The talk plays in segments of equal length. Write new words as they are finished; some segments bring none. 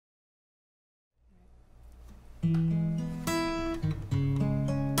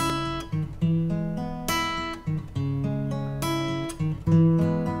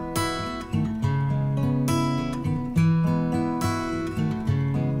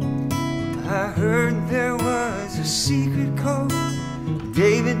I heard there was a secret chord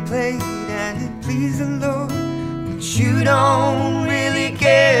David played and it pleased the Lord. But you don't really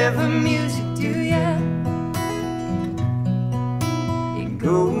care for music, do ya? It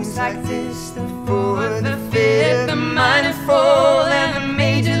goes like this: the fourth, the fifth, the minor fall, and the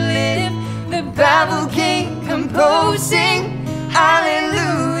major lift. The Bible king composing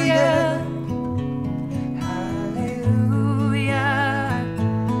hallelujah, hallelujah,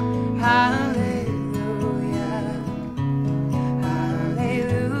 hallelujah,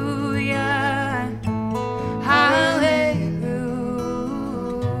 hallelujah, hallelujah.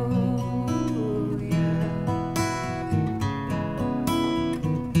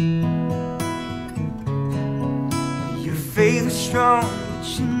 Your faith was strong, but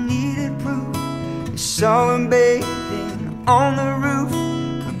you needed proof. You saw her bathing on the roof,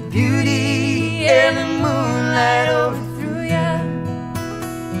 her beauty and the moonlight overthrew ya.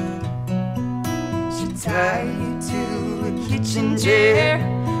 She tied you to a kitchen chair,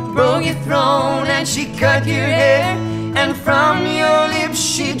 broke your throne and she cut your hair, and from your lips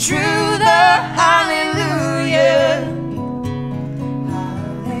she drew the hallelujah,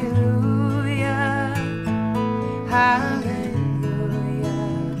 hallelujah, hallelujah.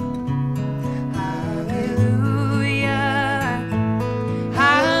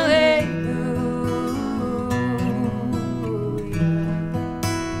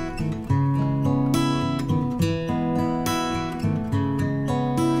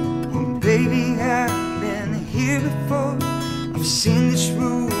 Baby, I've been here before. I've seen this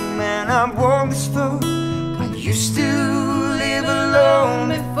room and I've walked this floor. I used to live alone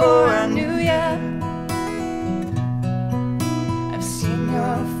before I knew ya. I've seen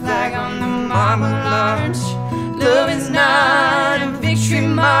your flag on the marble arch. Love is not a victory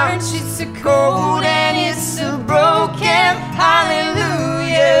march. It's a cold and it's a broken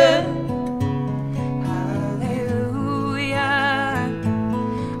hallelujah,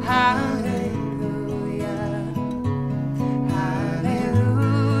 hallelujah,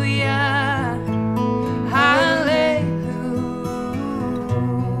 hallelujah.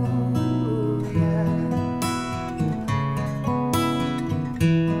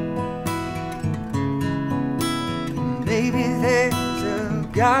 Maybe there's a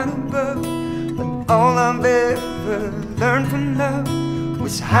God above, but all I've ever learned from love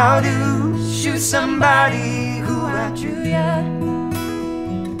was how to shoot somebody who outdrew ya.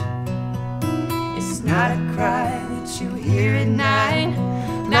 It's not a cry that you hear at night,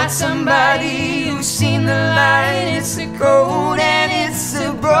 not somebody who's seen the light. It's a cold and it's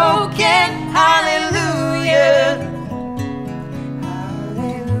a broken